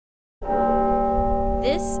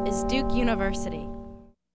This is Duke University.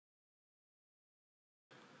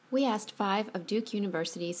 We asked 5 of Duke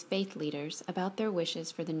University's faith leaders about their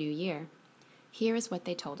wishes for the new year. Here is what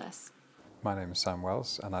they told us. My name is Sam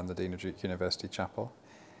Wells and I'm the Dean of Duke University Chapel.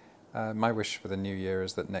 My wish for the new year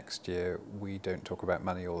is that next year we don't talk about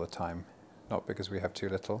money all the time, not because we have too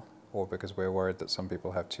little or because we're worried that some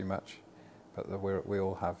people have too much, but that we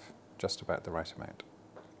all have just about the right amount.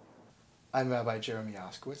 I'm Rabbi Jeremy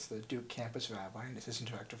Oskowitz, the Duke Campus Rabbi and Assistant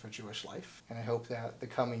Director for Jewish Life, and I hope that the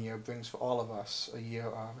coming year brings for all of us a year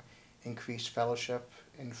of increased fellowship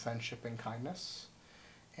and friendship and kindness,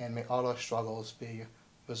 and may all our struggles be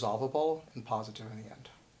resolvable and positive in the end.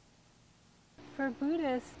 For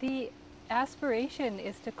Buddhists, the aspiration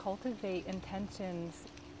is to cultivate intentions,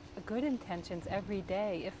 good intentions every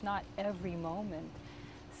day, if not every moment.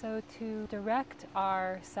 So to direct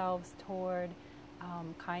ourselves toward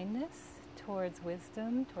kindness, towards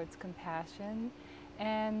wisdom, towards compassion,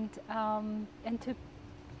 and to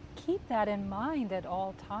keep that in mind at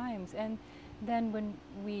all times. And then when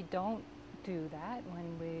we don't do that,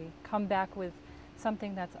 when we come back with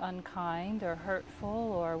something that's unkind or hurtful,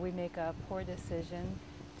 or we make a poor decision,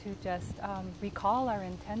 to just recall our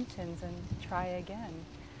intentions and try again.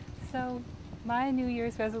 So my New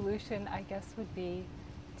Year's resolution, I guess, would be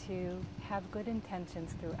to have good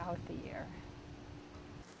intentions throughout the year.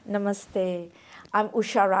 Namaste. I'm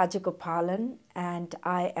Usha Rajagopalan and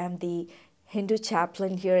I am the Hindu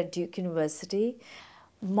chaplain here at Duke University.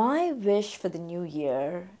 My wish for the new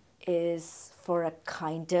year is for a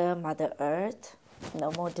kinder Mother Earth.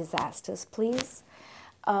 No more disasters, please.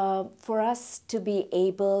 For us to be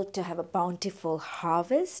able to have a bountiful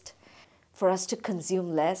harvest, for us to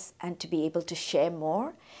consume less and to be able to share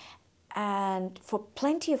more, and for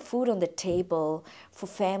plenty of food on the table, for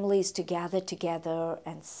families to gather together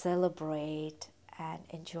and celebrate and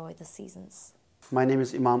enjoy the seasons. My name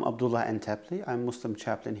is Imam Abdullah Antepli. I'm Muslim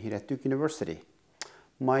chaplain here at Duke University.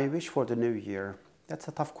 My wish for the new year, that's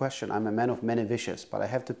a tough question. I'm a man of many wishes, but I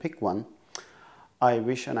have to pick one. I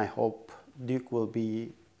wish and I hope Duke will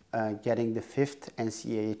be getting the 5th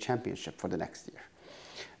NCAA championship for the next year.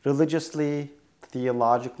 Religiously,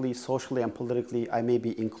 theologically, socially, and politically, I may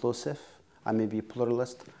be inclusive, I may be a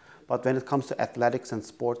pluralist, but when it comes to athletics and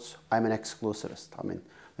sports, I'm an exclusivist. I mean,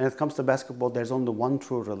 when it comes to basketball, there's only one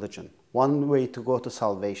true religion, one way to go to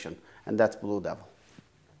salvation, and that's Blue Devil.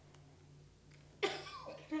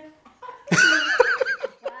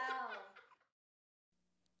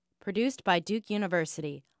 Produced by Duke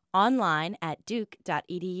University. Online at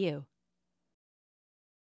duke.edu.